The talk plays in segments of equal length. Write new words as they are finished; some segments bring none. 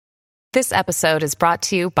This episode is brought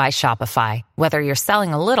to you by Shopify. Whether you're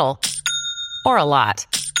selling a little or a lot,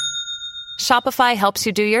 Shopify helps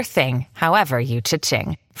you do your thing, however you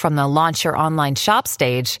cha-ching. From the launch your online shop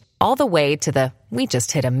stage, all the way to the we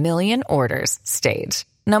just hit 1 million orders stage.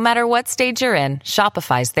 No matter what stage you're in,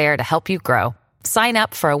 Shopify's there to help you grow. Sign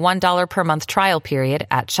up for a $1 per month trial period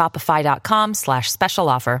at shopify.com/special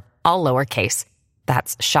offer, all lowercase.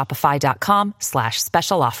 That's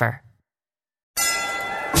shopify.com/special offer.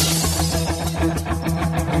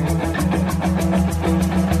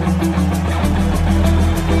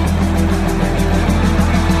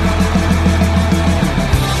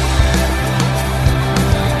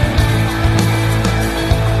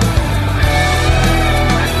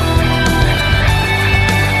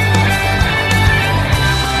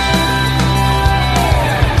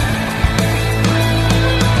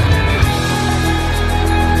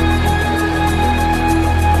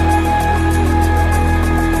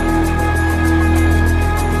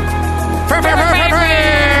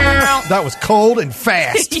 That was cold and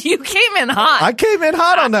fast. You came in hot. I came in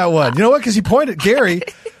hot on that one. You know what? Because he pointed, Gary,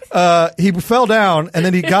 he fell down and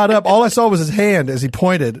then he got up. All I saw was his hand as he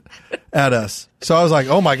pointed at us. So I was like,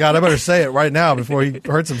 oh my God, I better say it right now before he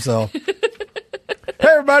hurts himself. Hey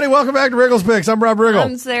everybody, welcome back to Wriggles Picks. I'm Rob Riggle.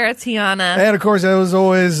 I'm Sarah Tiana. And of course, as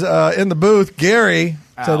always, in the booth, Gary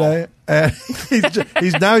today. And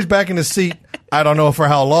he's back in his seat. I don't know for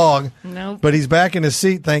how long. Nope. But he's back in his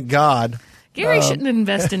seat, thank God. Gary shouldn't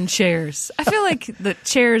invest in chairs. I feel like the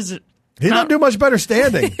chairs... He doesn't do much better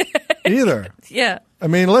standing either. Yeah. I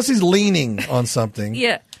mean, unless he's leaning on something.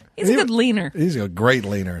 Yeah. He's a good leaner. He's a great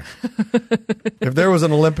leaner. If there was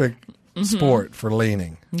an Olympic sport for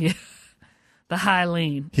leaning. Yeah. The high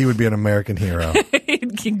lean. He would be an American hero.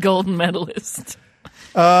 Golden medalist.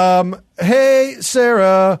 Hey,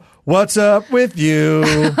 Sarah, what's up with you?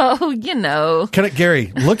 Oh, you know.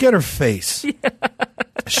 Gary, look at her face. Yeah.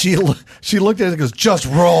 She looked at it and goes, just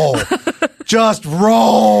roll. Just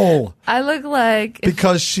roll. I look like...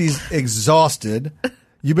 Because she's exhausted.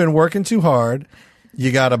 You've been working too hard.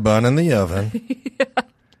 You got a bun in the oven. Yeah.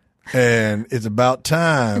 And it's about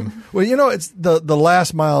time. Well, you know, it's the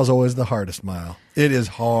last mile is always the hardest mile. It is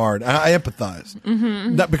hard. I empathize.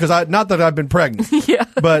 Mm-hmm. Not that I've been pregnant. Yeah.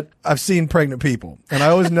 But I've seen pregnant people. And I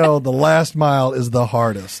always know the last mile is the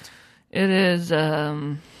hardest. It is.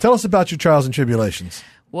 Tell us about your trials and tribulations.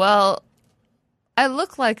 Well, I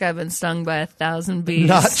look like I've been stung by 1,000 bees.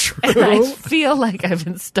 Not true. And I feel like I've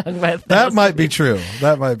been stung by 1,000 That might be true.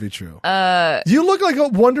 That might be true. You look like a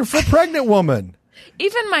wonderful pregnant woman.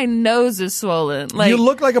 Even my nose is swollen. You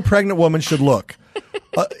look like a pregnant woman should look.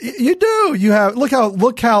 You do. You have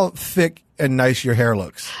look how thick and nice your hair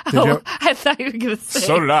looks. I thought you were going to say.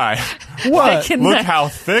 So did I. What? Look how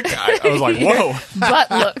thick. I was like, whoa. Butt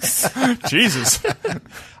looks. Jesus.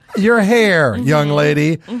 Your hair, young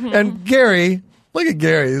lady. Mm-hmm. And Gary, look at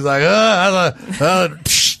Gary. He's like, I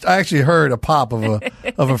actually heard a pop of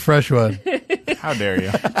a fresh one. How dare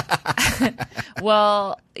you?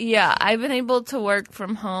 Well, yeah, I've been able to work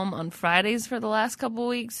from home on Fridays for the last couple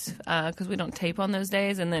weeks because we don't tape on those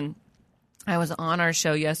days. And then I was on our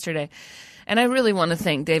show yesterday. And I really want to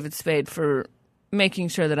thank David Spade for making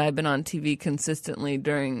sure that I've been on TV consistently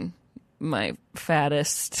during my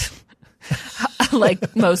fattest,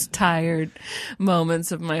 most tired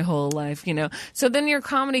moments of my whole life, you know. So then your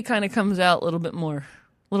comedy kind of comes out a little bit more, a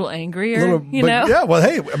little angrier, you know? Yeah, well,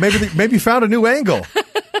 hey, maybe you found a new angle.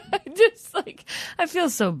 Just I feel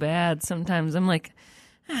so bad sometimes. I'm like,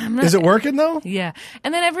 is it working though? Yeah.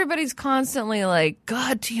 And then everybody's constantly like,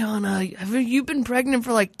 God, Tiana, you've been pregnant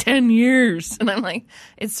for 10 years. And I'm like,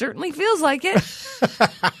 it certainly feels like it.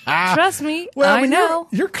 Trust me. Well, I know.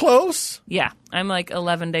 You're close. Yeah. I'm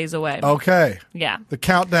 11 days away. Okay. Yeah. The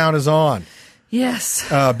countdown is on. Yes.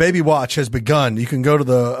 Baby Watch has begun. You can go to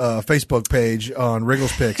the Facebook page on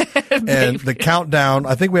Wriggles Picks and the countdown.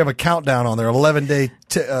 I think we have a countdown on there, 11-day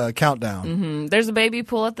countdown. Mm-hmm. There's a baby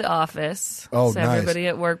pool at the office. Oh, so nice. Everybody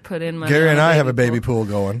at work put in money. Gary and I have a baby pool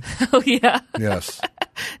going. Oh, yeah. Yes.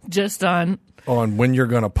 Just on when you're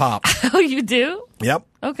going to pop. Oh, you do? Yep.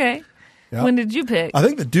 Okay. Yep. When did you pick? I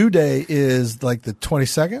think the due day is the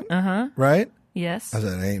 22nd. Uh-huh. Right? Yes. I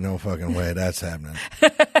said, ain't no fucking way that's happening.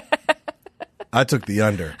 I took the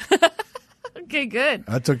under. Okay, good.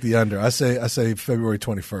 I took the under. I say February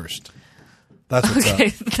 21st. That's what's up.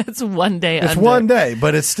 Okay, that's one day It's under. one day,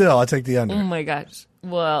 but it's still, I take the under. Oh my gosh.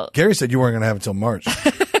 Well, Gary said you weren't going to have it until March.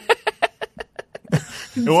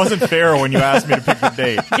 It wasn't fair when you asked me to pick the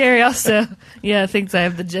date. Gary also, thinks I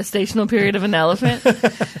have the gestational period of an elephant.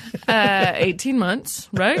 18 months,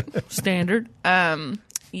 right? Standard. I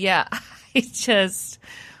just,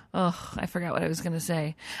 I forgot what I was going to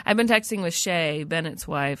say. I've been texting with Shay, Bennett's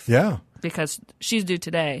wife. Yeah. Because she's due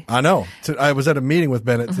today. I know. I was at a meeting with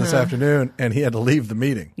Bennett this afternoon, and he had to leave the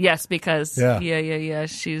meeting. Yes, because Yeah.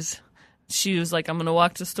 She was like, I'm going to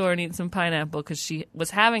walk to the store and eat some pineapple because she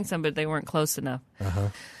was having some, but they weren't close enough.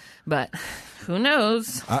 But who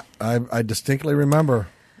knows? I distinctly remember.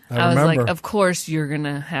 I was like, of course you're going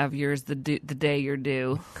to have yours the day you're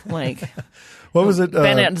due. Like, what was it?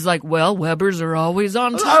 Bennett was like, well, Weber's are always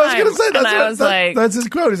on time. I was going to say, and I was like, that's his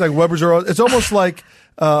quote. He's like, Weber's are always, it's almost like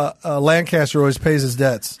Lancaster always pays his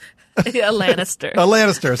debts. a Lannister. A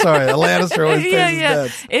Lannister, sorry. A Lannister always pays his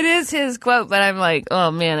debts. It is his quote, but I'm like,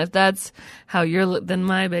 oh man, if that's how then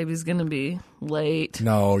my baby's going to be late.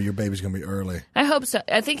 No, your baby's going to be early. I hope so.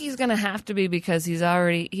 I think he's going to have to be because he was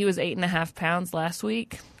 8.5 pounds last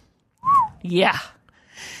week. Yeah.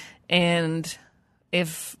 And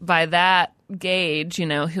if by that gauge,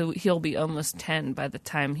 he'll be almost 10 by the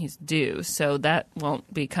time he's due. So that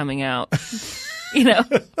won't be coming out.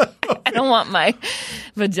 I don't want my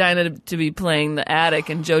vagina to be playing the attic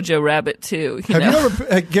and Jojo Rabbit too. Have you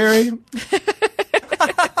ever, Gary?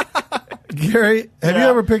 Gary, have you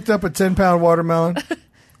ever picked up a 10-pound watermelon?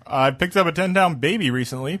 I picked up a 10-pound baby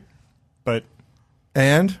recently, but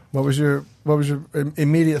and what was your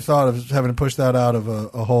immediate thought of having to push that out of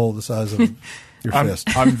a hole the size of your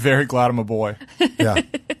fist? I'm very glad I'm a boy. Yeah.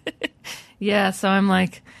 Yeah. So I'm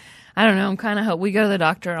like, I don't know. I'm kind of we go to the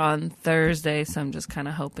doctor on Thursday, so I'm just kind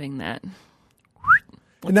of hoping that.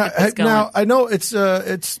 Now I know it's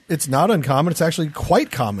not uncommon. It's actually quite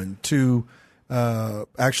common to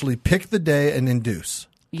actually pick the day and induce.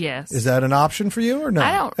 Yes. Is that an option for you or no?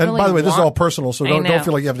 I don't. And really by the way, this is all personal, so don't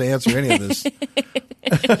feel like you have to answer any of this.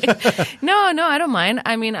 No, I don't mind.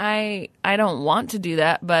 I mean, I don't want to do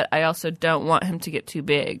that, but I also don't want him to get too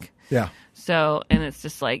big. Yeah. So, and it's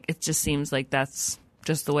just like it just seems like that's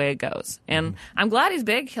just the way it goes. And I'm glad he's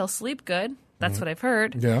big. He'll sleep good. That's what I've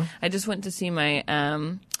heard. Yeah. I just went to see my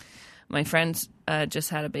my friends just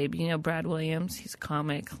had a baby. Brad Williams. He's a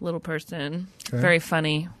comic, little person, very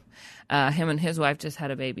funny. Him and his wife just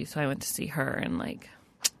had a baby, so I went to see her, and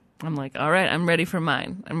I'm like, all right, I'm ready for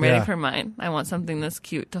mine. For mine. I want something this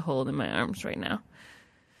cute to hold in my arms right now.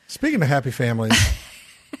 Speaking of happy families,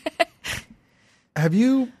 have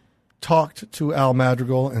you talked to Al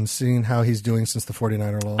Madrigal and seen how he's doing since the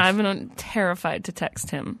 49er loss? I've been terrified to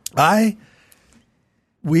text him.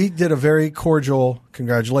 We did a very cordial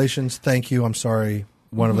congratulations, thank you, I'm sorry,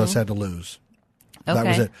 one of us had to lose. Okay. That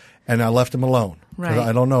was it. And I left him alone. Right.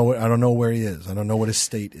 I don't know where he is. I don't know what his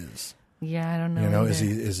state is. Yeah, I don't know.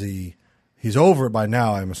 He's over it by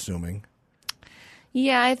now, I'm assuming.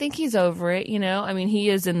 Yeah, I think he's over it, I mean, he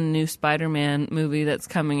is in the new Spider-Man movie that's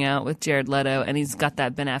coming out with Jared Leto, and he's got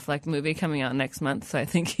that Ben Affleck movie coming out next month, so I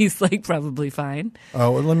think he's, probably fine.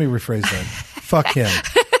 Oh, well, let me rephrase that. Fuck him.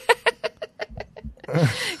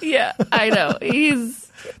 Yeah, I know.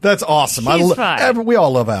 That's awesome. He's fine. We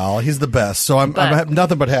all love Al. He's the best, so I'm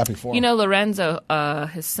nothing but happy for him. Lorenzo,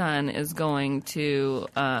 his son, is going to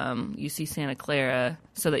UC Santa Clara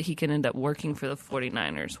so that he can end up working for the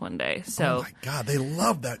 49ers one day. So, oh my God, they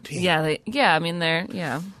love that team. Yeah,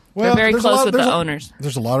 they're Well, very close with the owners.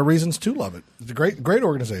 There's a lot of reasons to love it. It's a great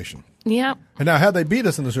organization. Yeah. And now, had they beat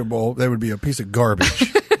us in the Super Bowl, they would be a piece of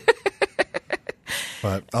garbage.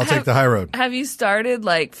 But I'll take the high road. Have you started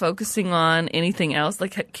focusing on anything else?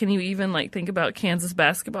 Can you even think about Kansas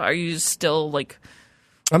basketball? Are you just still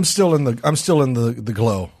I'm still in the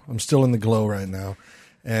glow. I'm still in the glow right now,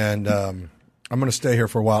 and I'm going to stay here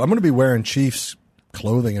for a while. I'm going to be wearing Chiefs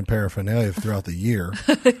clothing and paraphernalia throughout the year.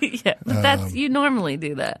 Yeah, but you normally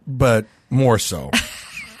do that, but more so.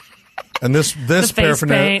 And this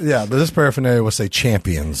paraphernalia, this paraphernalia will say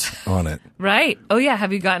champions on it. Right? Oh yeah.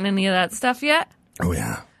 Have you gotten any of that stuff yet? Oh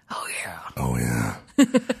yeah. Oh yeah. Oh yeah.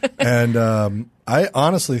 And I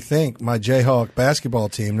honestly think my Jayhawk basketball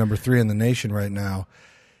team, number 3 in the nation right now,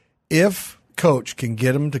 if coach can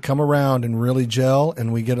get them to come around and really gel,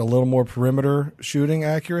 and we get a little more perimeter shooting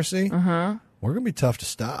accuracy, we're gonna be tough to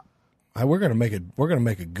stop. We're gonna make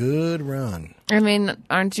a good run. I mean,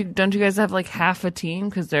 don't you guys have half a team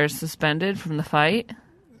because they're suspended from the fight?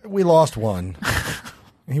 We lost one.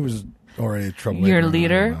 He was already a troublemaker. Your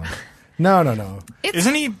leader? No.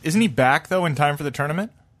 Isn't he back though in time for the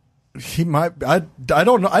tournament? He might. I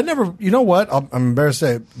don't know. I never. You know what? I'm embarrassed to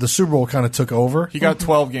say the Super Bowl kind of took over. He got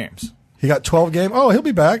 12 games. He got 12 games. Oh, he'll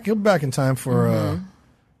be back. He'll be back in time for.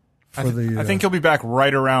 I think he'll be back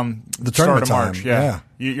right around the start of tournament March. time. Yeah.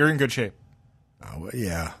 You're in good shape. Oh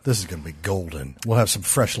yeah, this is going to be golden. We'll have some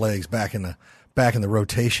fresh legs back in the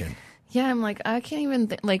rotation. Yeah, I'm I can't even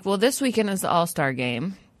think. Well, this weekend is the All-Star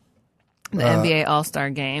game. the NBA All-Star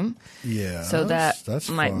Game. Yeah. So that's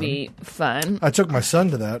might fun. be fun. I took my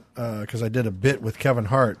son to that because I did a bit with Kevin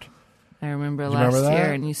Hart. I remember remember that?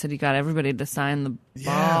 year, and you said you got everybody to sign the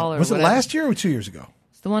ball. Or was it whatever. last year or 2 years ago?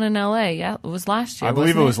 It's the one in L.A. Yeah, it was last year. I believe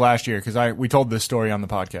it wasn't was last year because we told this story on the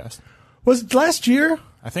podcast. Was it last year?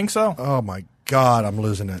 I think so. Oh, my God, I'm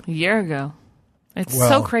losing it. a year ago. It's Well-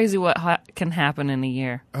 so crazy what can happen in a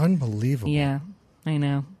year. Unbelievable. Yeah, I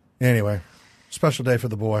know. Anyway, special day for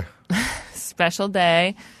the boy. Special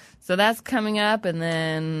day. So that's coming up, and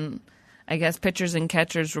then I guess pitchers and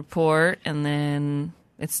catchers report, and then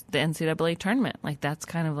it's the NCAA tournament. Like that's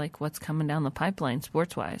kind of like what's coming down the pipeline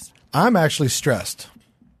sports-wise. I'm actually stressed.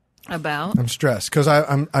 About? I'm stressed because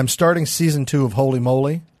I'm starting season 2 of Holy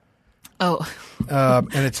Moly. Oh,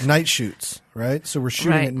 And it's night shoots, right? So we're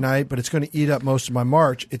shooting Right. at night, but it's going to eat up most of my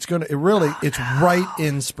March. It's right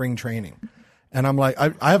in spring training. And I'm like,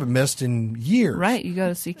 I haven't missed in years. right. You go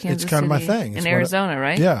to see Kansas It's kind of my City thing. It's in what I- Arizona,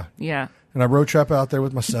 right? Yeah. Yeah. And I road trip out there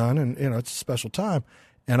with my son, and, it's a special time.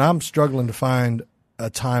 And I'm struggling to find a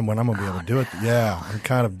time when I'm going to be able to do it. Yeah, I'm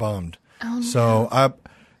kind of bummed. So I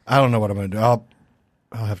don't know what I'm going to do.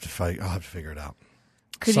 I'll have to fight. I'll have to figure it out.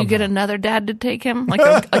 Could you get somehow. another dad to take him? Like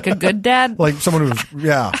a good dad? Like someone who's,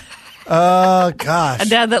 yeah. Gosh. A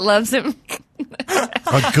dad that loves him?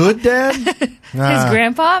 A good dad? His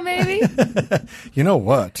grandpa, maybe? You know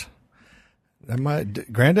what?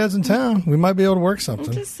 Granddad's in town. We might be able to work I'm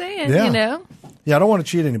something. just saying, Yeah. you know? Yeah, I don't want to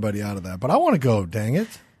cheat anybody out of that, but I want to go, dang it.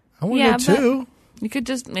 I want to Yeah, go too. You could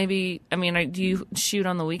just maybe, do you shoot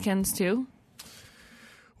on the weekends too?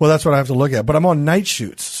 Well, that's what I have to look at. But I'm on night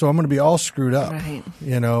shoots, so I'm going to be all screwed up. Right.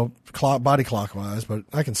 Body clock wise, but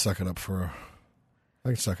I can suck it up for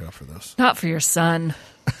this. Not for your son.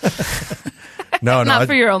 No, Not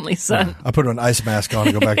for your only son. I put an ice mask on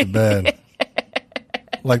and go back to bed.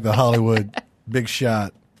 Like the Hollywood big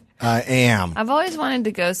shot. I am. I've always wanted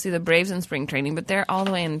to go see the Braves in spring training, but they're all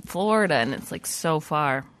the way in Florida, and it's like so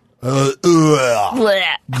far.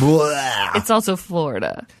 Blech. Blah. It's also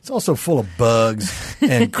Florida. It's also full of bugs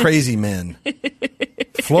and crazy men.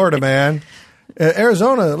 Florida, man.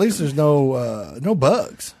 Arizona, at least there's no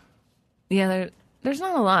bugs. Yeah, there's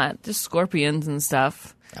not a lot, just scorpions and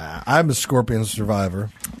stuff. I'm a scorpion survivor.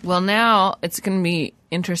 Well, now it's going to be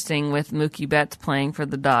interesting with Mookie Betts playing for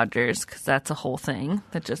the Dodgers because that's a whole thing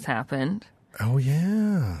that just happened. Oh,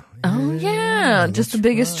 yeah. Oh, yeah. Just the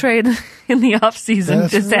biggest trade in the offseason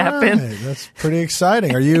That's just happened. right. That's pretty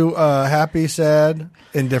exciting. Are you happy, sad,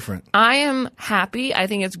 indifferent? I am happy. I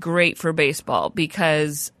think it's great for baseball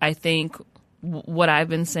because I think what I've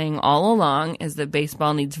been saying all along is that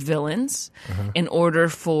baseball needs villains in order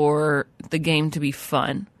for the game to be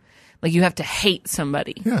fun. Like you have to hate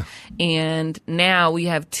somebody. Yeah. And now we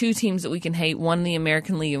have two teams that we can hate, one in the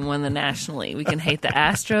American League and one in the National League. We can hate the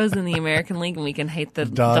Astros in the American League and we can hate the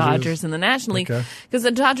Dodgers in the National League. Okay. Because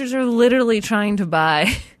the Dodgers are literally trying to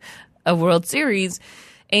buy a World Series.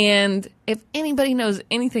 And if anybody knows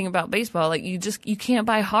anything about baseball, like you can't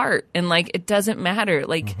buy heart. And like it doesn't matter.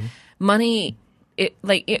 Like money,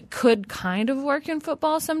 it could kind of work in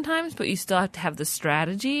football sometimes, but you still have to have the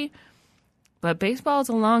strategy. But baseball is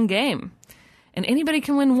a long game, and anybody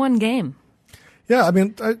can win one game. Yeah, I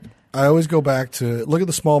mean, I always go back to look at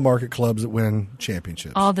the small market clubs that win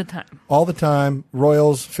championships. All the time. All the time.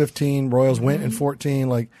 Royals 15, Royals went in 14.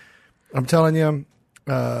 Like, I'm telling you,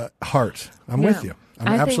 heart. I'm with you.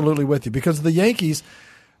 I'm absolutely with you. Because the Yankees,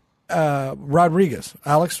 Alex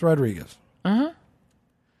Rodriguez,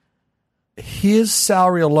 his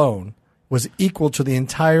salary alone was equal to the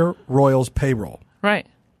entire Royals payroll. Right.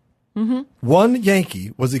 One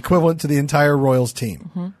Yankee was equivalent to the entire Royals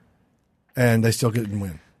team. And they still didn't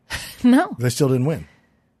win. No. They still didn't win.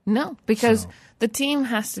 No, because the team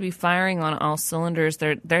has to be firing on all cylinders.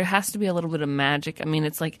 There has to be a little bit of magic. I mean,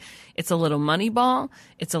 it's like it's a little money ball,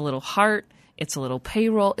 it's a little heart, it's a little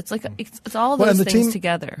payroll. It's like it's all those and things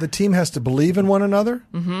together. The team has to believe in one another,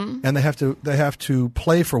 and they have to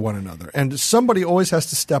play for one another. And somebody always has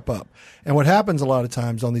to step up. And what happens a lot of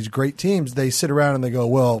times on these great teams, they sit around and they go,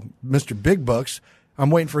 "Well, Mr. Big Bucks, I'm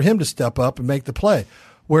waiting for him to step up and make the play."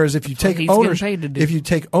 Whereas if you take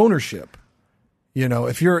ownership, you know,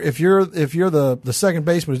 if you're the second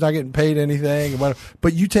baseman who's not getting paid anything,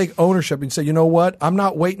 but you take ownership and say, you know what, I'm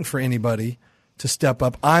not waiting for anybody to step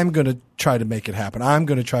up. I'm going to try to make it happen. I'm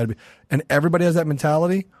going to try to be, and everybody has that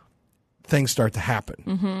mentality. Things start to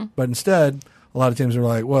happen. But instead, a lot of teams are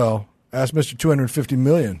like, well, ask Mr. $250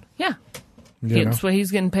 million. Yeah, You that's know? what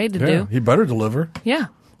he's getting paid to do. He better deliver. Yeah.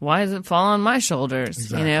 Why does it fall on my shoulders?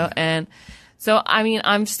 Exactly. You know, and so I mean,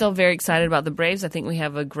 I'm still very excited about the Braves. I think we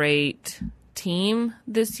have a great team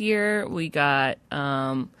this year. We got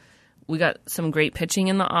we got some great pitching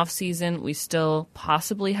in the offseason. We still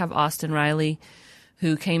possibly have Austin Riley,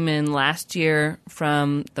 who came in last year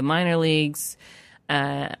from the minor leagues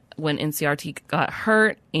when NCRT got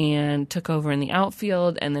hurt and took over in the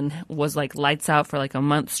outfield and then was like lights out for like a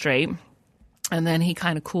month straight. And then he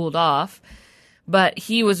kind of cooled off. But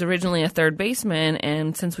he was originally a third baseman,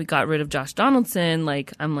 and since we got rid of Josh Donaldson,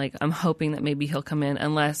 I'm hoping that maybe he'll come in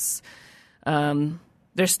unless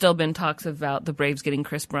there's still been talks about the Braves getting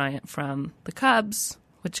Chris Bryant from the Cubs,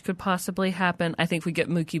 which could possibly happen. I think we get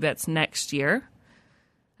Mookie Betts next year.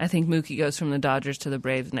 I think Mookie goes from the Dodgers to the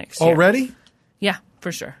Braves next year. Already? Yeah,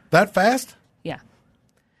 for sure. That fast? Yeah.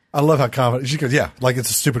 I love how confident she goes. Yeah, like it's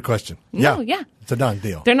a stupid question. No, yeah. It's a done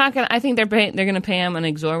deal. They're not going to. I think they're going to pay him an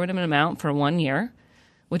exorbitant amount for 1 year,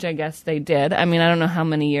 which I guess they did. I mean, I don't know how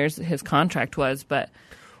many years his contract was, but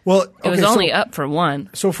it was only up for one.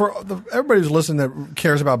 So for everybody who's listening that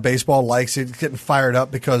cares about baseball, likes it, getting fired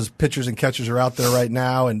up because pitchers and catchers are out there right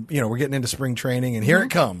now, and we're getting into spring training, and here it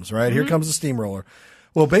comes. Right, here comes the steamroller.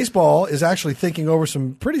 Well, baseball is actually thinking over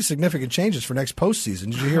some pretty significant changes for next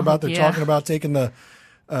postseason. Did you hear about they're talking about taking the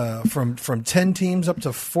from 10 teams up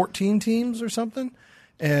to 14 teams or something,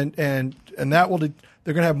 and that will they're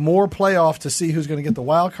going to have more playoff to see who's going to get the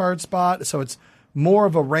wild card spot. So it's more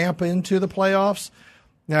of a ramp into the playoffs.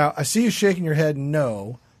 Now I see you shaking your head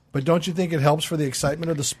no, but don't you think it helps for the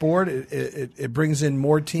excitement of the sport? It brings in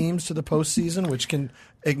more teams to the postseason, which can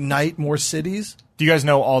ignite more cities. Do you guys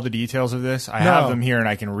know all the details of this? I have them here, and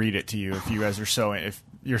I can read it to you if you guys are if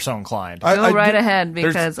you're so inclined. Go right ahead,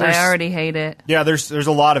 because I already hate it. Yeah, there's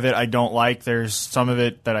a lot of it I don't like. There's some of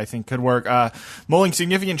it that I think could work. Mulling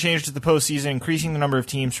significant changes to the postseason, increasing the number of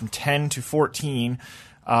teams from 10 to 14.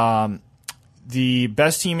 The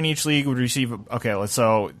best team in each league would receive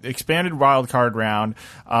so expanded wild card round.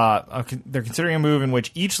 They're considering a move in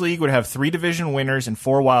which each league would have 3 division winners and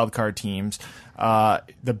 4 wild card teams.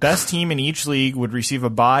 The best team in each league would receive a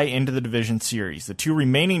bye into the division series. The 2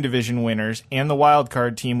 remaining division winners and the wild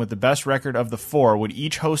card team with the best record of the 4 would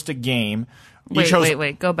each host a game.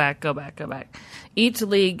 Wait. Go back. Each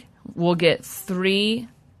league will get 3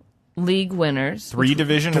 league winners. 3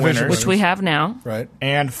 division winners. Which we have now. Right.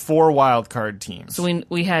 And 4 wild card teams. So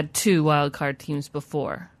we had 2 wild card teams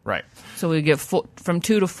before. Right. So we get from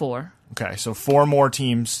 2 to 4. Okay, so 4 more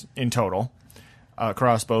teams in total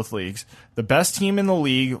across both leagues. The best team in the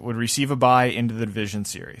league would receive a bye into the division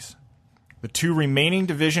series. The 2 remaining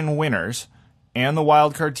division winners and the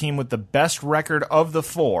wild card team with the best record of the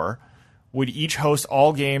 4 would each host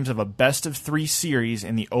all games of a best-of-3 series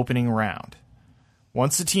in the opening round.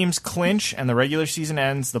 Once the teams clinch and the regular season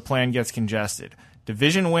ends, the plan gets congested.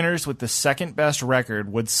 Division winners with the second best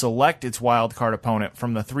record would select its wild card opponent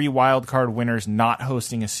from the 3 wild card winners not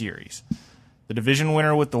hosting a series. The division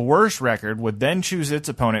winner with the worst record would then choose its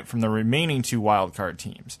opponent from the remaining 2 wild card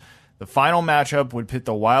teams. The final matchup would pit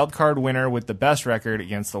the wild card winner with the best record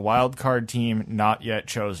against the wild card team not yet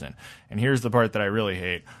chosen. And here's the part that I really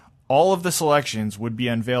hate. All of the selections would be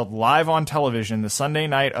unveiled live on television the Sunday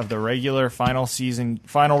night of the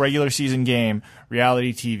final regular season game,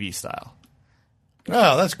 reality TV style.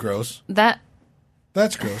 Oh, that's gross.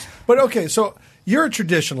 That's gross. But okay, so you're a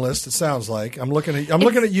traditionalist. It sounds like I'm looking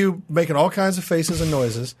at you making all kinds of faces and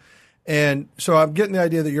noises, and so I'm getting the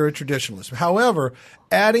idea that you're a traditionalist. However,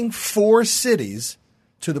 adding 4 cities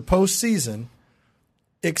to the postseason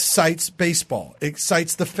excites baseball,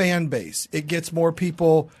 excites the fan base. It gets more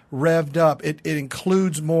people revved up. It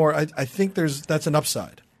includes more. I think that's an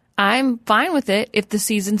upside. I'm fine with it if the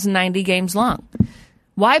season's 90 games long.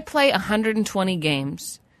 Why play 120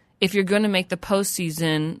 games if you're going to make the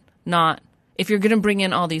postseason if you're going to bring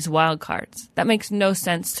in all these wild cards? That makes no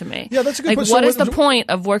sense to me. Yeah, that's a good point. What is the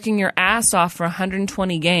point of working your ass off for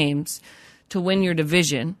 120 games to win your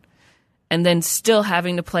division and then still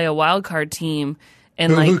having to play a wild card team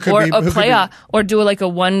and or do like a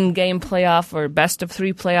 1-game playoff or best of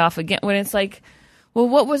 3 playoff again when it's like, well,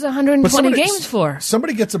 what was 120 games for?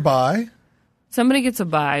 Somebody gets a bye.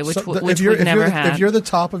 Which we've never had. If you're the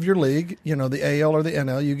top of your league, the AL or the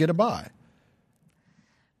NL, you get a bye.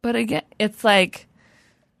 But again, it's like,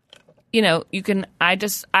 you can. I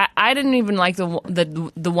didn't even like the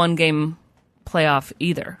 1-game playoff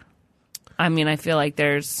either. I mean, I feel like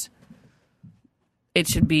it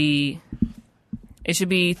should be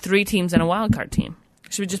 3 teams and a wild card team.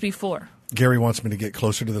 It should just be 4. Gary wants me to get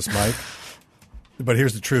closer to this mic, but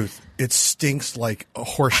here's the truth: it stinks like a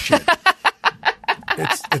horse shit.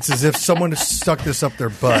 It's as if someone stuck this up their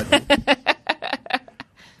butt.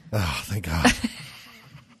 Oh, thank God.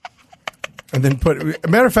 And then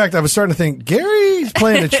matter of fact, I was starting to think, Gary's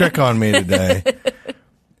playing a trick on me today.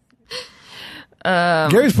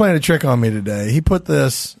 Gary's playing a trick on me today. He put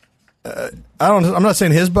this. I'm not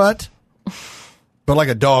saying his butt, but like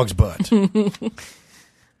a dog's butt.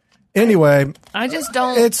 Anyway, I just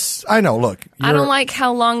don't. I know. Look, I don't like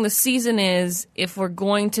how long the season is. If we're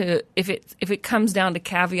going to, if it comes down to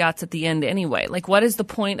caveats at the end anyway. Like, what is the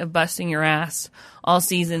point of busting your ass all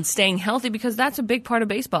season, staying healthy? Because that's a big part of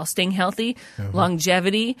baseball: staying healthy,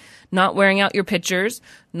 longevity, not wearing out your pitchers,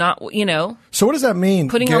 not So what does that mean?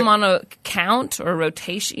 Putting them on a count or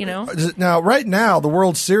rotation. Now, right now, the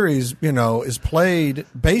World Series, is played.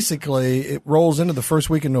 Basically, it rolls into the first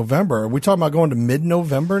week in November. Are we talking about going to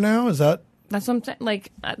mid-November now? Is that? That's what I'm saying.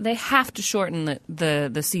 Like, they have to shorten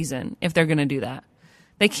the season if they're going to do that.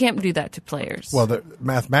 They can't do that to players. Well,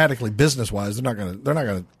 mathematically, business-wise, they're not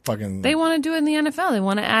gonna fucking. They want to do it in the NFL. They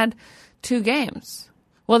want to add 2 games.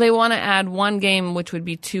 Well, they want to add 1 game, which would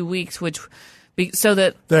be 2 weeks, so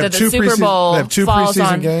that the Super Bowl they have 2 falls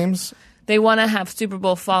preseason on games. They want to have Super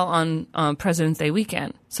Bowl fall on President's Day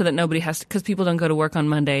weekend, so that nobody has to, because people don't go to work on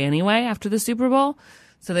Monday anyway after the Super Bowl.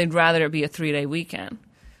 So they'd rather it be a 3-day weekend,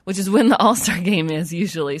 which is when the All-Star game is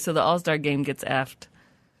usually. So the All-Star game gets effed.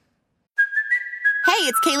 Hey,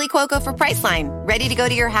 it's Kaylee Cuoco for Priceline. Ready to go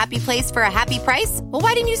to your happy place for a happy price? Well,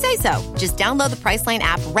 why didn't you say so? Just download the Priceline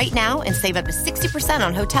app right now and save up to 60%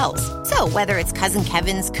 on hotels. So whether it's Cousin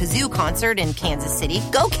Kevin's Kazoo Concert in Kansas City,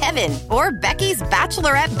 go Kevin, or Becky's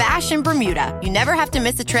Bachelorette Bash in Bermuda, you never have to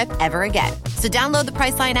miss a trip ever again. So download the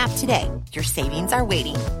Priceline app today. Your savings are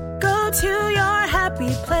waiting. Go to your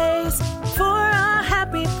happy place for a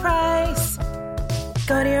happy price.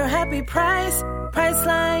 Go to your happy price,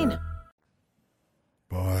 Priceline.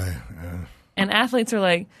 Boy. And athletes are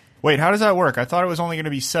like, wait, how does that work? I thought it was only going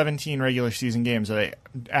to be 17 regular season games. Are they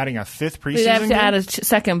adding a 5th preseason they have to game? add a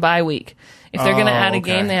second bye week. If they're going to add a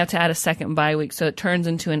okay. game, they have to add a second bye week. So it turns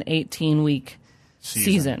into an 18-week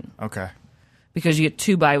season. Okay. Because you get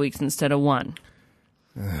 2 bye weeks instead of 1.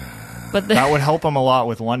 But that would help them a lot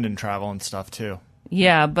with London travel and stuff, too.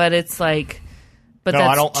 Yeah, but it's like... But No,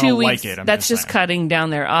 that's I don't 2 weeks. like it. That's just saying. cutting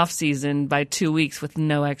down their off season by 2 weeks with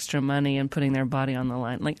no extra money and putting their body on the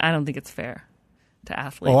line. Like, I don't think it's fair to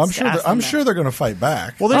athletes. Oh, I'm sure they're going to fight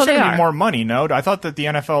back. Well, there's they going to are. be more money, no? I thought that the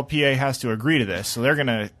NFLPA has to agree to this, so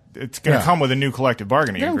it's going to come with a new collective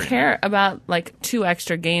bargaining They don't agreement. care about like 2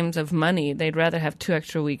 extra games of money. They'd rather have 2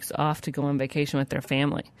 extra weeks off to go on vacation with their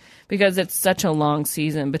family because it's such a long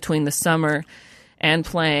season between the summer and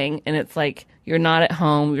playing, and it's like you're not at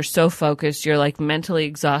home, you're so focused, you're like mentally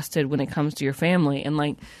exhausted when it comes to your family, and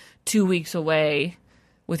like 2 weeks away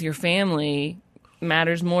with your family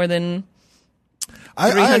matters more than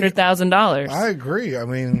 $300,000. I agree. I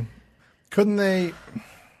mean, couldn't they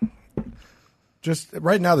just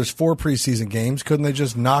right now? There's 4 preseason games. Couldn't they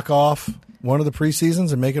just knock off one of the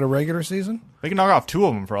preseasons and make it a regular season? They can knock off 2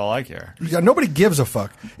 of them for all I care. Yeah, nobody gives a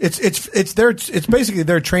fuck. It's basically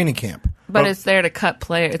their training camp. But it's there to cut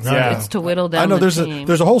players. It's to whittle down. I know the team.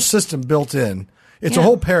 there's a whole system built in. It's a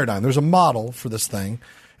whole paradigm. There's a model for this thing,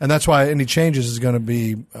 and that's why any changes is going to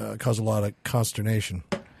be cause a lot of consternation.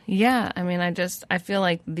 Yeah, I mean, I feel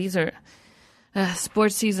like these are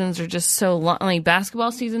sports seasons are just so long. Like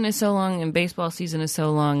basketball season is so long, and baseball season is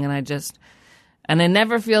so long, and it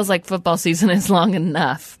never feels like football season is long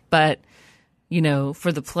enough. But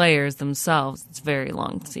for the players themselves, it's a very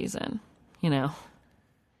long season.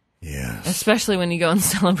 Yes. Especially when you go and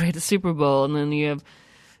celebrate the Super Bowl, and then you have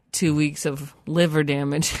 2 weeks of liver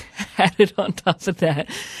damage added on top of that.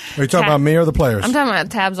 Are you talking about me or the players? I'm talking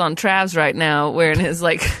about Tabs on Travs right now, wearing his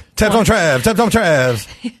Tabs on Travs.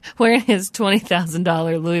 wearing his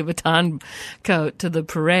 $20,000 Louis Vuitton coat to the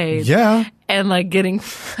parade. Yeah. And getting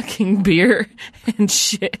fucking beer and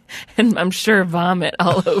shit, and I'm sure vomit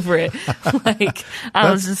all over it.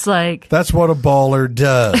 I was just like, that's what a baller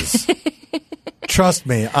does. Trust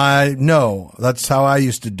me, I know. That's how I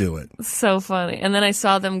used to do it. So funny. And then I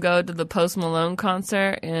saw them go to the Post Malone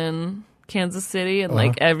concert in Kansas City,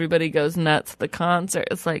 and everybody goes nuts at the concert.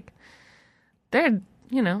 It's like they're,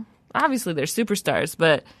 obviously they're superstars,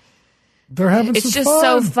 but they're having it's some just fun.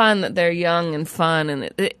 so fun that they're young and fun, and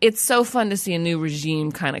it's so fun to see a new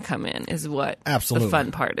regime kind of come in. Is what Absolutely. the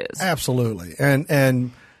fun part is. Absolutely,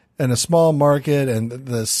 and a small market, and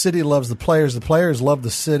the city loves the players love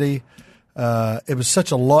the city. It was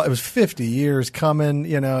such a lot. It was 50 years coming.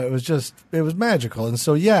 It was magical, and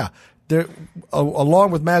so there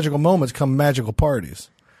along with magical moments come magical parties.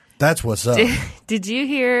 That's what's up. Did you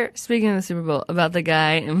hear, speaking of the Super Bowl, about the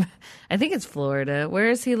guy in, I think it's Florida, where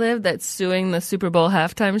does he live, that's suing the Super Bowl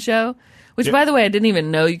halftime show Which, by the way, I didn't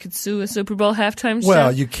even know you could sue a Super Bowl halftime show.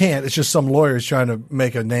 Well, you can't. It's just some lawyers trying to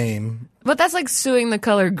make a name. But that's like suing the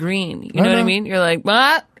color green. You know what I mean? You're like,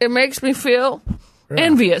 what? It makes me feel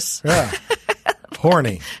envious. Yeah.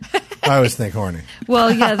 Horny. I always think horny.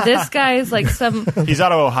 Well, yeah, this guy is like He's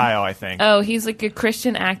out of Ohio, I think. Oh, he's like a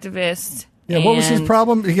Christian activist. Yeah, what was his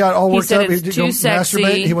problem? He got all worked said up. it's He too sexy.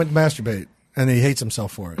 masturbate. He went to masturbate, and he hates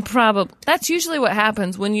himself for it. Probably. That's usually what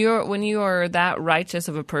happens when you're that righteous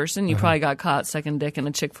of a person. You probably got caught sucking dick in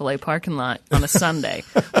a Chick-fil-A parking lot on a Sunday,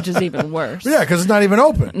 which is even worse. Yeah, because it's not even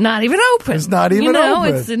open. Not even open. It's not even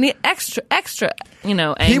open. It's an extra.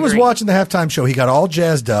 Angry. He was watching the halftime show. He got all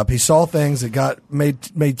jazzed up. He saw things that got made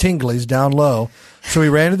tinglies down low. So he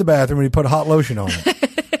ran to the bathroom and he put hot lotion on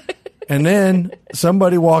it. And then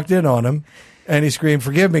somebody walked in on him, and he screamed,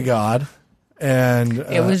 "Forgive me, God!" And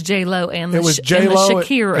it was J-Lo and it was J-Lo and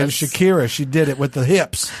Shakira. And Shakira. She did it with the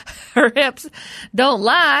hips. Her hips don't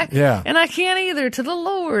lie. Yeah. And I can't either, to the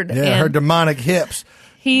Lord. Yeah, and her demonic hips.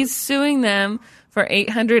 He's suing them for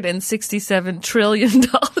 $867 trillion.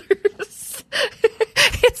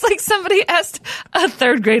 It's like somebody asked a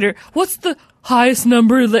third grader, what's the highest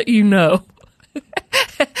number that you know?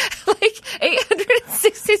 Like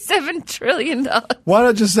 $867 trillion. Why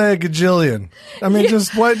not just say a gajillion? I mean,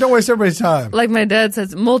 don't waste everybody's time. Like my dad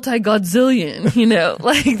says, multi-godzillion,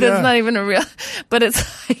 like that's not even a real, but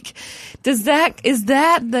it's like, is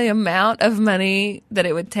that the amount of money that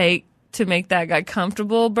it would take to make that guy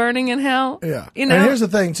comfortable burning in hell? Yeah. And here's the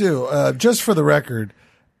thing too, just for the record,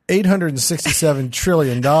 $867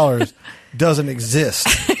 trillion doesn't exist.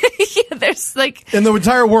 There's like in the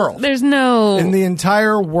entire world. There's no in the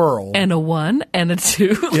entire world. And a 1 and a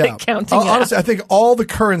 2, counting. Honestly, I think all the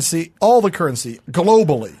currency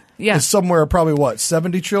globally is somewhere probably what,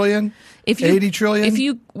 70 trillion? 80 trillion? If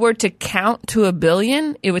you were to count to a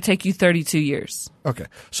billion, it would take you 32 years. Okay.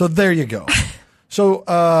 So there you go. So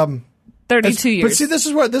 32 years. But see, this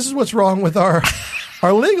is what's wrong with our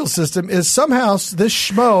legal system is somehow this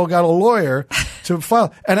schmo got a lawyer to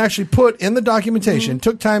file and actually put in the documentation,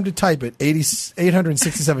 took time to type it,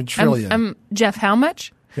 867 trillion. Jeff, how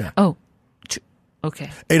much? Yeah. Oh, okay.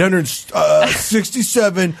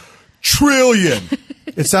 867 trillion.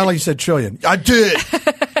 It sounded like you said trillion. I did.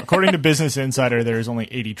 According to Business Insider, there is only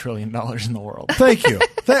 $80 trillion in the world. Thank you.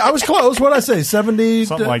 I was close. What did I say? 70?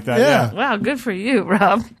 Something like that, yeah. Wow, good for you,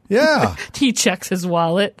 Rob. Yeah. He checks his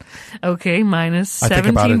wallet. Okay, minus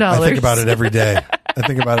 $17. I think about it every day. I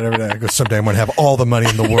go, someday I'm going to have all the money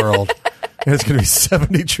in the world. And it's going to be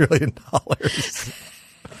 $70 trillion.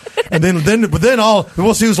 And then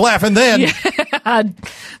we'll see who's laughing then. Yeah,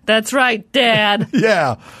 that's right, Dad.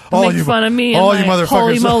 Yeah. Make fun of me and my you motherfuckers.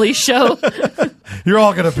 Holy Moly show. You're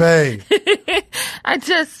all going to pay. I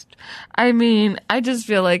just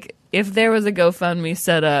feel like if there was a GoFundMe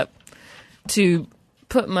set up to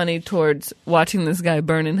put money towards watching this guy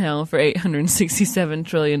burn in hell for $867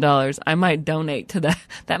 trillion, I might donate to that.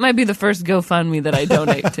 That might be the first GoFundMe that I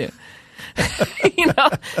donate to.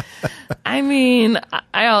 I mean,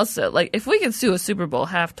 I also, like, if we could sue a Super Bowl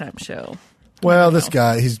halftime show. Well, this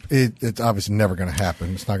guy, it's obviously never going to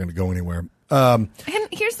happen. It's not going to go anywhere. And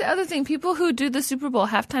here's the other thing. People who do the Super Bowl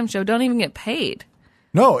halftime show don't even get paid.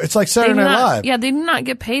 No, it's like Saturday Night Live. Yeah, they do not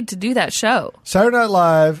get paid to do that show. Saturday Night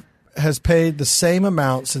Live has paid the same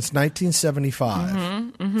amount since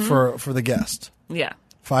 1975 for the guest. Yeah.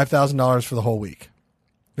 $5,000 for the whole week.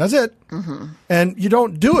 That's it. Mm-hmm. And you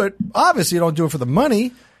don't do it, obviously you don't do it for the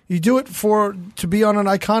money. You do it to be on an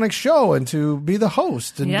iconic show and to be the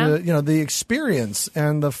host and the experience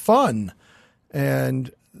and the fun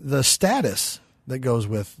and the status that goes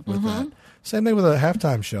with that. Same thing with a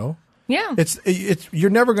halftime show. Yeah. It's you're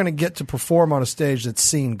never going to get to perform on a stage that's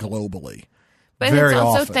seen globally. But very it's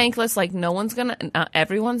also often. thankless. Like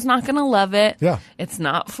everyone's not gonna love it. Yeah. It's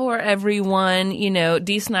not for everyone.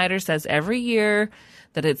 Dee Snider says every year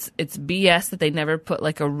that it's BS that they never put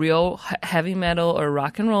like a real heavy metal or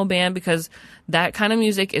rock and roll band, because that kind of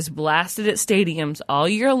music is blasted at stadiums all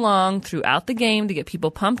year long throughout the game to get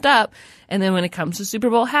people pumped up. And then when it comes to Super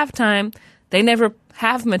Bowl halftime, they never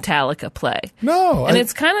have Metallica play. No. And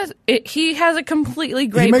it's kind of, he has a completely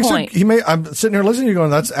great point. I'm sitting here listening to you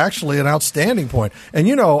going, that's actually an outstanding point. And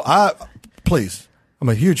I'm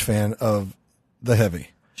a huge fan of the heavy.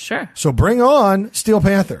 Sure. So bring on Steel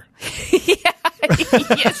Panther.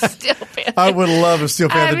 Yes, Steel Panther. I would love if Steel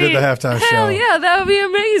Panther did the halftime show. Hell yeah, that would be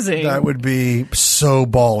amazing. That would be so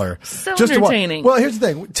baller. So entertaining. Well, here's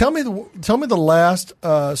the thing. Tell me the last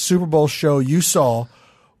Super Bowl show you saw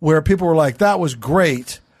where people were like, that was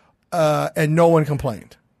great, and no one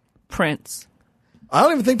complained. Prince. I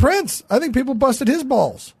don't even think Prince. I think people busted his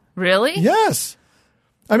balls. Really? Yes.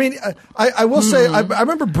 I mean, I will say, I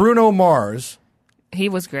remember Bruno Mars. He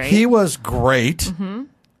was great. He was great. Mm-hmm.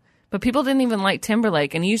 But people didn't even like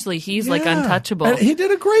Timberlake, and usually he's like untouchable. And he did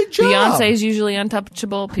a great job. Beyonce's usually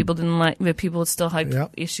untouchable. People didn't like, but people still had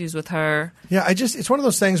issues with her. Yeah, it's one of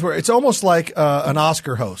those things where it's almost like an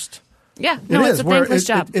Oscar host. Yeah, no, it's a thankless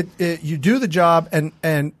job. You do the job,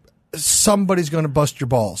 and somebody's going to bust your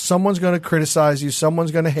balls. Someone's going to criticize you.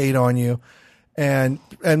 Someone's going to hate on you, and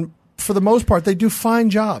for the most part, they do fine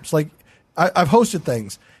jobs. Like I've hosted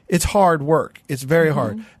things. It's hard work. It's very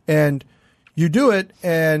hard, and you do it,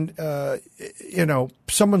 and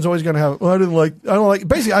someone's always going to have. Well, I don't like.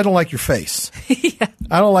 Basically, I don't like your face. Yeah.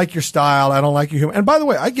 I don't like your style. I don't like your humor. And by the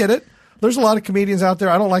way, I get it. There's a lot of comedians out there.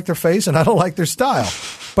 I don't like their face, and I don't like their style.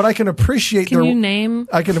 But I can appreciate Can you name?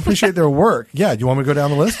 I can appreciate their work. Yeah. Do you want me to go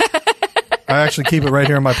down the list? I actually keep it right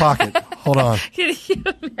here in my pocket. Hold on. Can you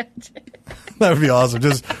imagine? That would be awesome.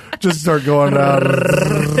 Just start going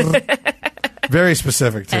down. Very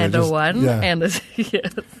specific too. And a one. Yeah. And a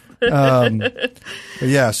yes. But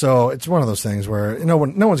yeah, so it's one of those things where no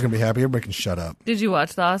one's going to be happy. Everybody can shut up. Did you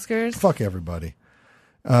watch the Oscars? Fuck everybody.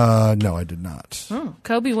 No, I did not. Oh,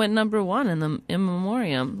 Kobe went #1 in the in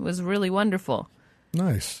memoriam. It was really wonderful.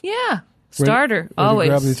 Nice. Yeah. Starter. Always.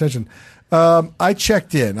 Grab the attention. I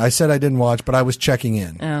checked in. I said I didn't watch, but I was checking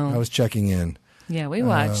in. Oh. I was checking in. Yeah, we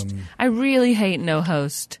watched. I really hate no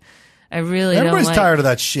host. I really Everybody's don't like. tired of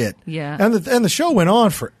that shit. Yeah. And the show went on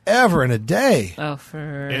forever and a day. Oh,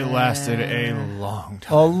 for It lasted a long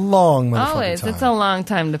time. A long motherfucking always. time. It's a long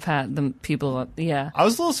time to pat the people up. Yeah. I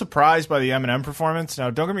was a little surprised by the Eminem performance. Now,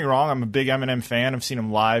 don't get me wrong, I'm a big Eminem fan. I've seen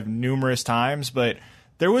him live numerous times, but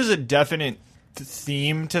there was a definite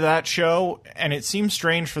theme to that show, and it seemed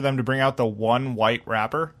strange for them to bring out the one white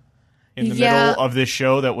rapper in the middle of this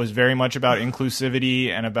show that was very much about inclusivity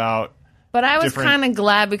and about. But I was kind of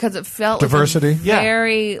glad because it felt diversity. Like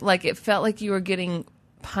very like it felt like you were getting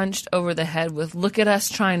punched over the head with "Look at us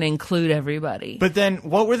trying to include everybody." But then,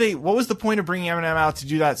 what was the point of bringing Eminem out to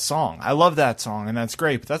do that song? I love that song, and that's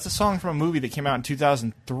great. But that's a song from a movie that came out in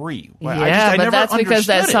 2003. Yeah, but that's because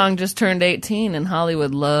that song just turned 18, and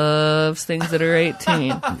Hollywood loves things that are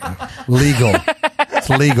 18. Legal. It's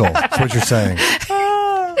legal. That's what you're saying.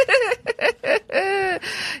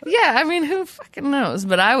 Yeah, I mean, who fucking knows?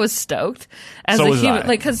 But I was stoked as So a was human, I.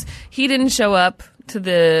 like, because he didn't show up to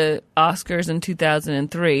the Oscars in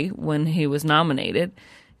 2003 when he was nominated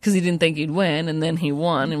because he didn't think he'd win, and then he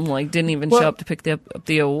won, and like didn't even show up to pick up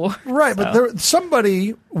the award. Right, but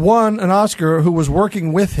somebody won an Oscar who was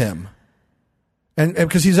working with him. And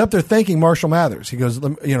because he's up there thanking Marshall Mathers. He goes,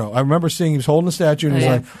 I remember seeing he was holding a statue,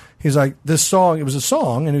 and he's like, this song, it was a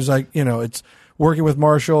song, and he was like, it's working with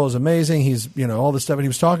Marshall is amazing. He's, all this stuff, and he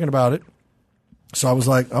was talking about it. So I was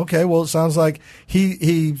like, okay, well, it sounds like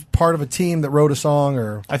he's part of a team that wrote a song.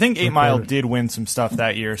 Or I think 8 Mile did win some stuff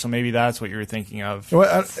that year, so maybe that's what you were thinking of.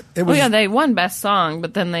 Well, it was, they won Best Song,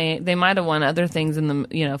 but then they might have won other things in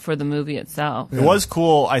the for the movie itself. It was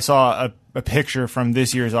cool. I saw a picture from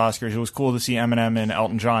this year's Oscars. It was cool to see Eminem and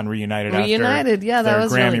Elton John reunited after yeah, that their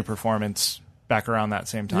was Grammy really performance back around that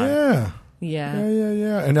same time. Yeah.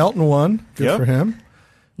 And Elton won. Good for him.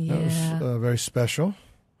 Yeah. That was very special.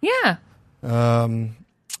 Yeah.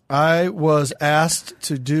 I was asked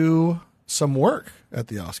to do some work at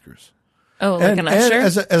the Oscars. Oh, like an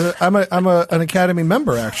usher? And I'm an Academy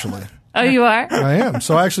member, actually. Oh, you are? I am.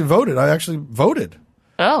 So I actually voted.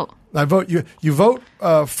 Oh. I vote. You vote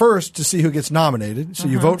first to see who gets nominated. So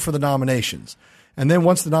you vote for the nominations, and then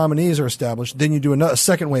once the nominees are established, then you do a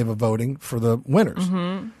second wave of voting for the winners.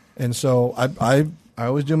 Mm-hmm. And so I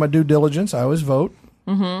always do my due diligence. I always vote.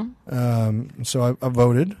 Mm-hmm. So I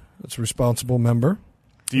voted. It's a responsible member.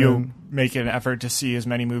 Do you make an effort to see as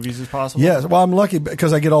many movies as possible? Yes. Well, I'm lucky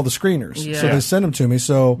because I get all the screeners. Yeah. So they send them to me.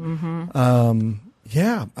 So,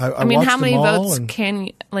 yeah. I mean, how many votes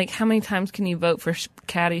how many times can you vote for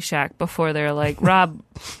Caddyshack before they're like, Rob,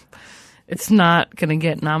 it's not going to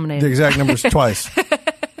get nominated? The exact numbers twice,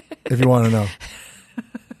 if you want to know.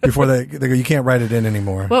 Before they go, you can't write it in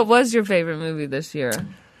anymore. What was your favorite movie this year?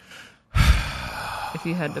 If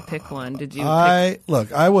you had to pick one, did you? I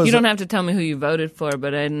was. You don't have to tell me who you voted for,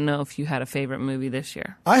 but I didn't know if you had a favorite movie this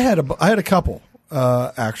year. I had a couple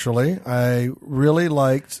actually. I really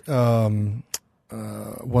liked Once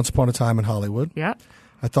Upon a Time in Hollywood. Yeah.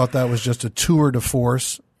 I thought that was just a tour de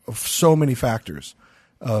force of so many factors,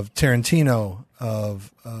 of Tarantino,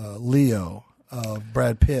 of Leo, of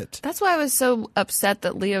Brad Pitt. That's why I was so upset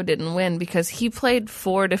that Leo didn't win, because he played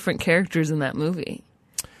 4 different characters in that movie.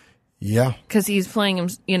 Yeah. Because he's playing him,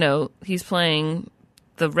 he's playing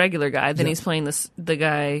the regular guy, then he's playing the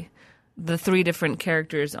guy the 3 different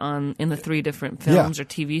characters in the 3 different films or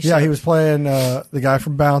TV shows. Yeah, he was playing the guy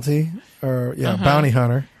from Bounty, Bounty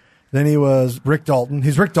Hunter. Then he was Rick Dalton.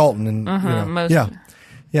 He's Rick Dalton, and and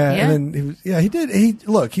then he did.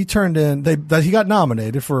 He turned in. He got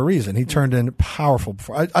nominated for a reason. He turned in powerful.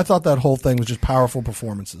 I thought that whole thing was just powerful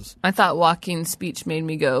performances. I thought Joaquin's speech made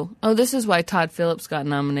me go, "Oh, this is why Todd Phillips got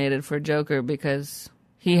nominated for Joker, because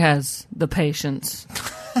he has the patience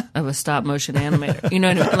of a stop motion animator." You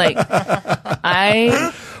know what I mean? Like,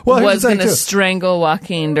 I was going to strangle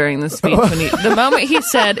Joaquin during the speech when the moment he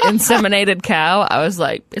said "inseminated cow," I was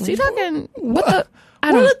like, "Is he talking what the?"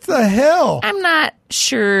 What the hell? I'm not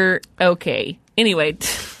sure. Okay. Anyway.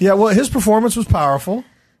 Yeah, well, his performance was powerful.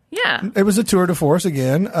 Yeah. It was a tour de force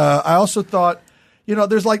again. I also thought,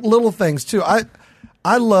 there's like little things too.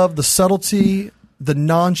 I love the subtlety, the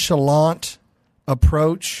nonchalant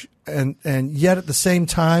approach, and yet at the same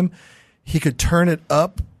time, he could turn it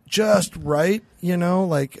up just right,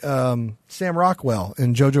 like Sam Rockwell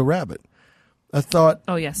in Jojo Rabbit. I thought,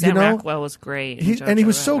 Sam Rockwell was great, he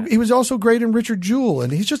was also great in Richard Jewell,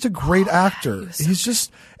 and he's just a great actor.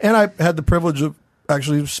 And I had the privilege of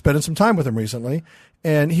actually spending some time with him recently,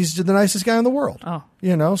 and he's the nicest guy in the world.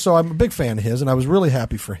 So I'm a big fan of his, and I was really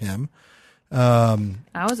happy for him. I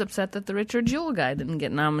was upset that the Richard Jewell guy didn't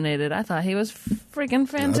get nominated. I thought he was freaking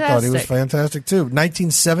fantastic. I thought he was fantastic too.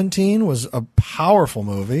 1917 was a powerful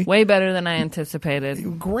movie, way better than I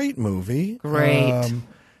anticipated. Great movie, great.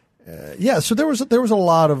 So there was a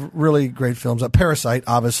lot of really great films. Parasite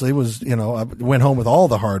obviously was, I went home with all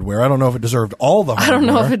the hardware. I don't know if it deserved all the hardware. I don't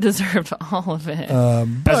know if it deserved all of it.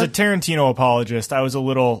 As a Tarantino apologist, I was a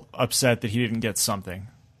little upset that he didn't get something.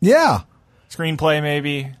 Yeah. Screenplay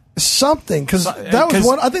maybe. Something, because I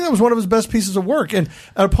think that was one of his best pieces of work. And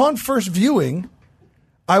upon first viewing,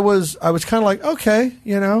 I was kind of like, okay,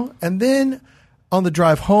 and then on the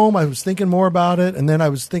drive home, I was thinking more about it, and then I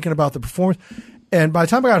was thinking about the performance. And by the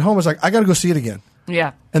time I got home, I was like, I got to go see it again.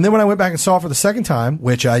 Yeah. And then when I went back and saw it for the second time,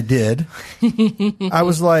 which I did, I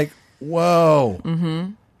was like, whoa.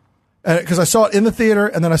 Mm-hmm. Because I saw it in the theater,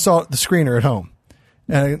 and then I saw the screener at home.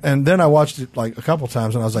 And then I watched it like a couple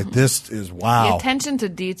times, and I was like, this is wow. The attention to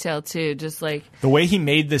detail, too, just like... The way he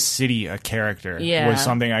made this city a character was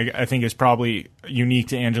something I think is probably unique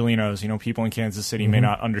to Angelenos. People in Kansas City may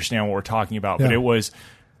not understand what we're talking about, but it was...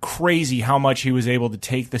 crazy how much he was able to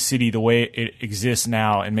take the city the way it exists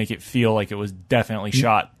now and make it feel like it was definitely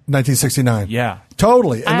shot 1969. Yeah,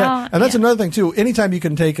 totally. And that's another thing too. Anytime you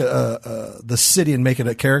can take the city and make it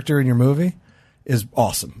a character in your movie is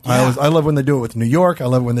awesome. Yeah. I love when they do it with New York. I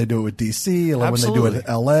love when they do it with DC. I love when they do it with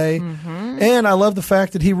LA. Mm-hmm. And I love the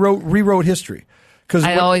fact that he rewrote history.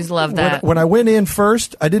 I always love that. When I went in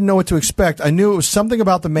first, I didn't know what to expect. I knew it was something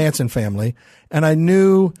about the Manson family, and I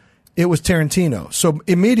knew it was Tarantino. So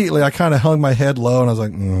immediately I kind of hung my head low, and I was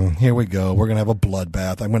like, here we go. We're going to have a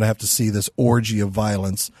bloodbath. I'm going to have to see this orgy of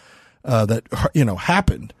violence that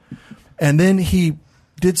happened. And then he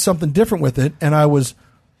did something different with it, and I was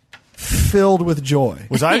filled with joy.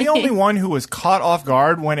 Was I the only one who was caught off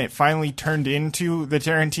guard when it finally turned into the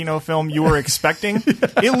Tarantino film you were expecting?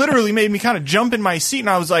 It literally made me kind of jump in my seat, and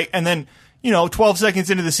I was like, and then... 12 seconds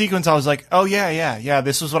into the sequence, I was like, oh, yeah,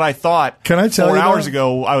 this was what I thought. Can I tell you 4 hours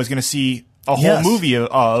ago I was going to see a whole movie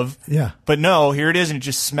of. Yeah. But no, here it is, and it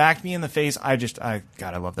just smacked me in the face. God,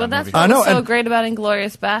 I love that movie. That's what's so great about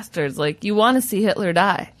Inglourious Bastards. Like, you want to see Hitler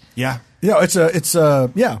die. Yeah. Yeah, it's a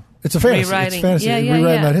fantasy. Rewriting. It's fantasy.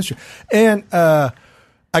 Rewriting that history. And I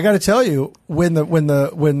got to tell you, when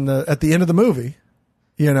the at the end of the movie,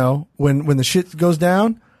 when the shit goes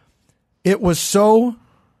down, it was so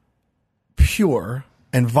pure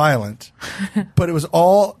and violent, but it was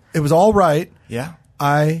all right. Yeah.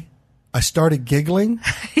 I started giggling.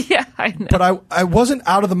 Yeah, I know. But I wasn't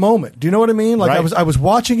out of the moment. Do you know what I mean? Like right. I was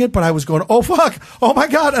watching it, but I was going, oh fuck, oh my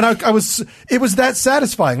god, and it was that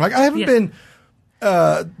satisfying. Like I haven't been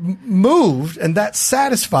moved and that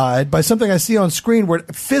satisfied by something I see on screen where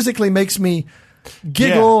it physically makes me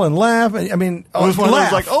giggle and laugh. I mean, it was one of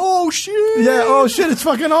those like, oh shit, it's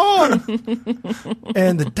fucking on.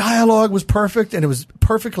 And the dialogue was perfect, and it was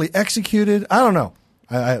perfectly executed. I don't know.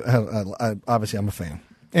 I obviously I'm a fan.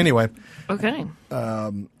 Anyway, okay.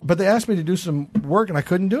 But they asked me to do some work, and I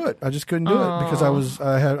couldn't do it. I just couldn't do it because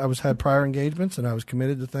I had prior engagements, and I was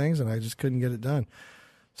committed to things, and I just couldn't get it done.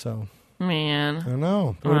 So, man, I don't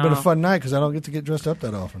know. It would have been a fun night because I don't get dressed up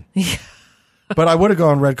that often. Yeah. But I would have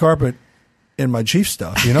gone red carpet in my Chief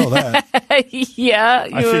stuff, you know that. Yeah,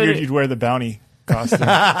 I figured you'd wear the bounty costume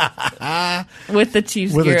with the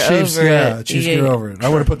Chiefs with gear the Chiefs, over it. Chiefs gear over it. I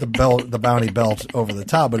would have put the bounty belt over the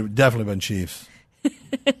top, but it would definitely been Chiefs.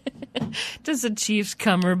 Just a Chiefs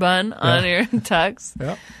cummerbund on your tux.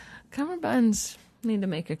 Yeah. Cummerbuns need to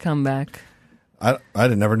make a comeback. I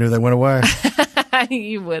never knew they went away.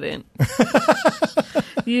 You wouldn't.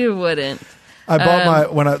 You wouldn't. I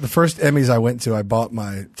bought the first Emmys I went to, I bought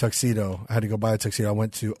my tuxedo. I had to go buy a tuxedo. I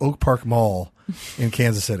went to Oak Park Mall in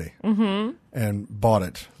Kansas City and bought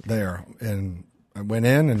it there. And I went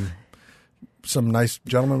in, and some nice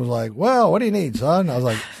gentleman was like, well, what do you need, son? I was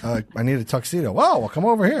like, I need a tuxedo. Wow, well, come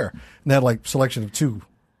over here. And they had like selection of 2.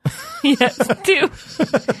 Yes, 2.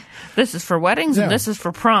 This is for weddings and this is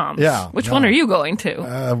for proms. Yeah. Which one are you going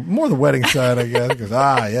to? More the wedding side, I guess. Because,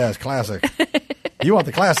 yes, classic. You want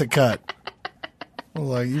the classic cut. I was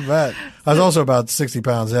like, you bet. I was also about 60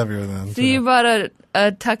 pounds heavier then. So you bought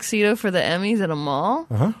a tuxedo for the Emmys at a mall?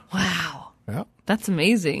 Uh-huh. Wow. Yeah. That's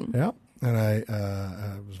amazing. Yeah. And I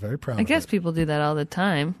was very proud of it. I guess people do that all the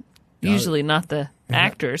time. Usually not the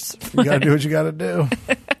actors. You got to do what you got to do.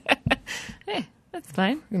 Hey, that's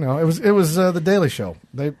fine. You know, it was the Daily Show.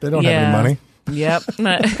 They don't have any money. Yep.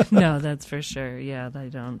 No, that's for sure. Yeah, they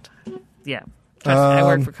don't. Yeah. Trust me, I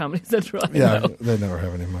work for Comedy Central. They never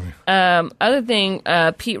have any money. Other thing,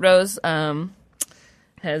 Pete Rose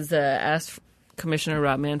has asked Commissioner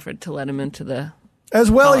Rob Manfred to let him into the... As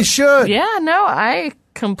well he should. Yeah, no, I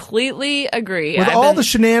completely agree. With all the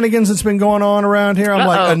shenanigans that's been going on around here, I'm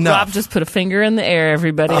like, enough. Rob just put a finger in the air,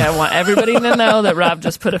 everybody. I want everybody to know that Rob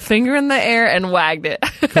just put a finger in the air and wagged it.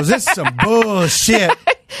 Because it's some bullshit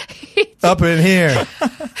up in here.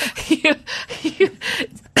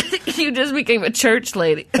 You just became a church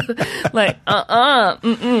lady. Like,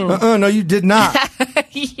 no, you did not.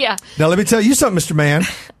 Yeah. Now, let me tell you something, Mr. Man.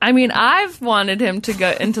 I mean, I've wanted him to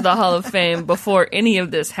go into the Hall of Fame before any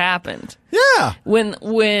of this happened. Yeah. When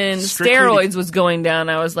steroids was going down,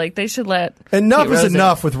 I was like, they should let enough Pete is Rose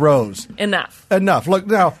enough with Rose. Enough.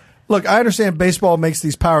 Look, I understand baseball makes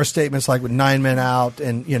these power statements like with 9 men out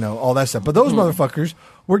and, all that stuff. But those motherfuckers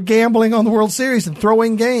were gambling on the World Series and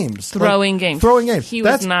throwing games. Throwing games. He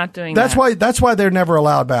was not doing that. That's why they're never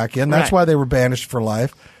allowed back in. That's why they were banished for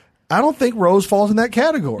life. I don't think Rose falls in that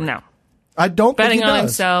category. No. I don't think he betting on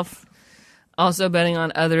does. himself, also betting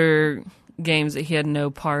on other games that he had no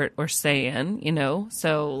part or say in,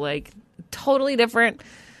 so like totally different.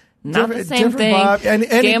 Not the same thing. Vibe. And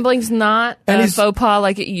gambling's not a faux pas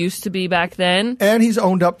like it used to be back then. And he's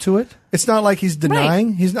owned up to it. It's not like he's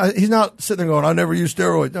denying. Right. He's not sitting there going, I never used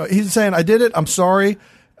steroids. No, he's saying, I did it. I'm sorry.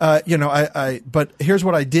 But here's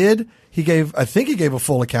what I did. I think he gave a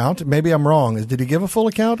full account. Maybe I'm wrong. Did he give a full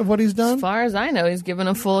account of what he's done? As far as I know, he's given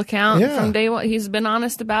a full account from day one. He's been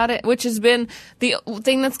honest about it, which has been the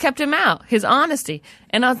thing that's kept him out, his honesty.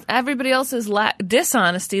 And everybody else's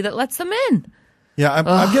dishonesty that lets them in. Yeah,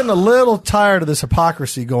 I'm getting a little tired of this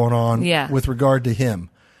hypocrisy going on with regard to him.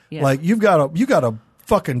 Yeah. Like, you got a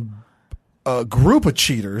fucking group of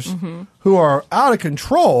cheaters who are out of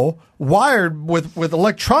control, wired with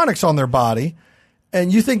electronics on their body.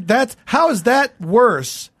 And you think how is that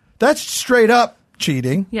worse? That's straight up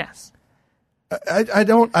cheating. Yes. I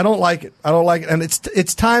don't like it. I don't like it. And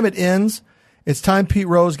it's time it ends. It's time Pete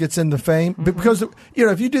Rose gets into fame. Because,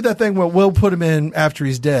 if you do that thing, we'll put him in after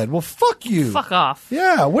he's dead. Well, fuck you. Fuck off.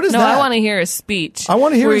 Yeah, what is that? No, I want to hear his speech. I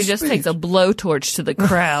want to hear where his he just speech. takes a blowtorch to the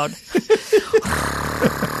crowd.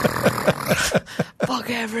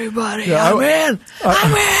 Fuck everybody. Yeah, I'm in.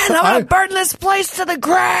 I'm going to burn this place to the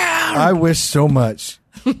ground. I wish so much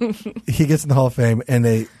he gets in the Hall of Fame and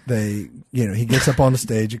he gets up on the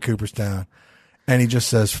stage at Cooperstown and he just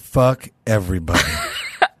says, fuck everybody.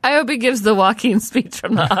 I hope he gives the Joaquin speech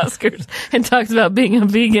from the Oscars and talks about being a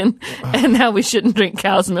vegan and how we shouldn't drink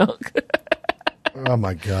cow's milk. Oh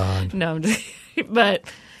my God. No, I'm just, but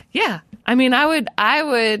yeah, I mean, I would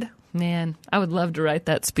love to write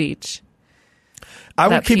that speech. I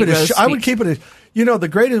would keep it one of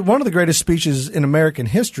the greatest speeches in American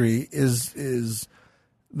history is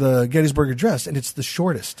the Gettysburg Address, and it's the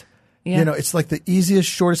shortest. Yeah. It's like the easiest,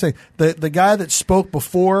 shortest thing. The guy that spoke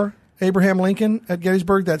before Abraham Lincoln at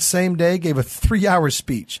Gettysburg that same day gave a 3-hour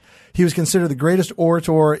speech. He was considered the greatest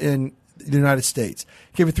orator in the United States.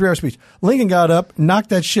 He gave a 3-hour speech. Lincoln got up, knocked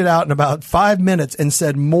that shit out in about 5 minutes, and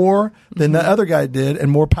said more than the other guy did and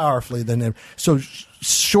more powerfully than him. So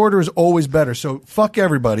shorter is always better. So fuck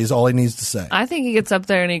everybody is all he needs to say. I think he gets up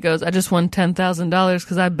there and he goes, I just won $10,000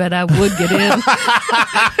 because I bet I would get in.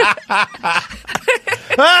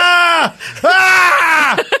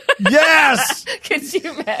 Yes. Could you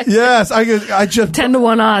imagine? Yes, I just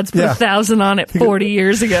 10-1 odds, put 1,000 on it 40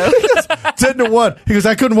 years ago. 10-1. He goes,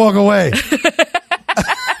 I couldn't walk away.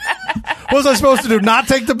 What was I supposed to do? Not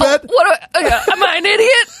take the bet? Am I an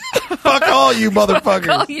idiot? Fuck all you motherfuckers. Fuck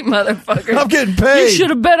all you motherfuckers. I'm getting paid. You should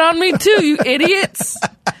have bet on me too, you idiots.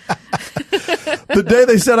 The day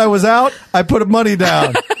they said I was out, I put money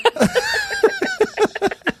down.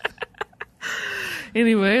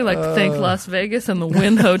 Anyway, I'd like to thank Las Vegas and the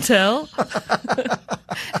Wynn Hotel for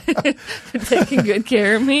taking good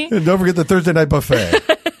care of me. And don't forget the Thursday night buffet.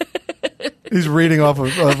 He's reading off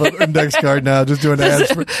of an index card now, just doing ads.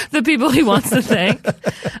 For The people he wants to thank.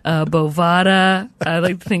 Bovada. I'd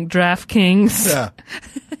like to thank DraftKings. Yeah.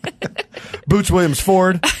 Boots Williams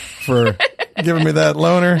Ford for giving me that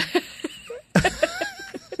loaner.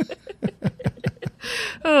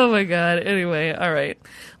 Oh, my God. Anyway, all right.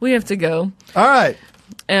 We have to go. All right.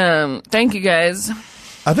 Thank you, guys.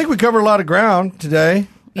 I think we covered a lot of ground today, and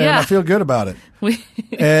Yeah. I feel good about it.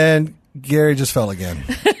 And Gary just fell again.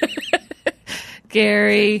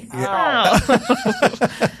 Gary. All right.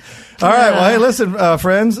 Well, hey, listen,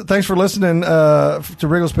 friends. Thanks for listening to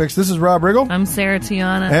Wriggles Picks. This is Rob Riggle. I'm Sarah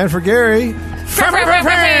Tiana. And for Gary.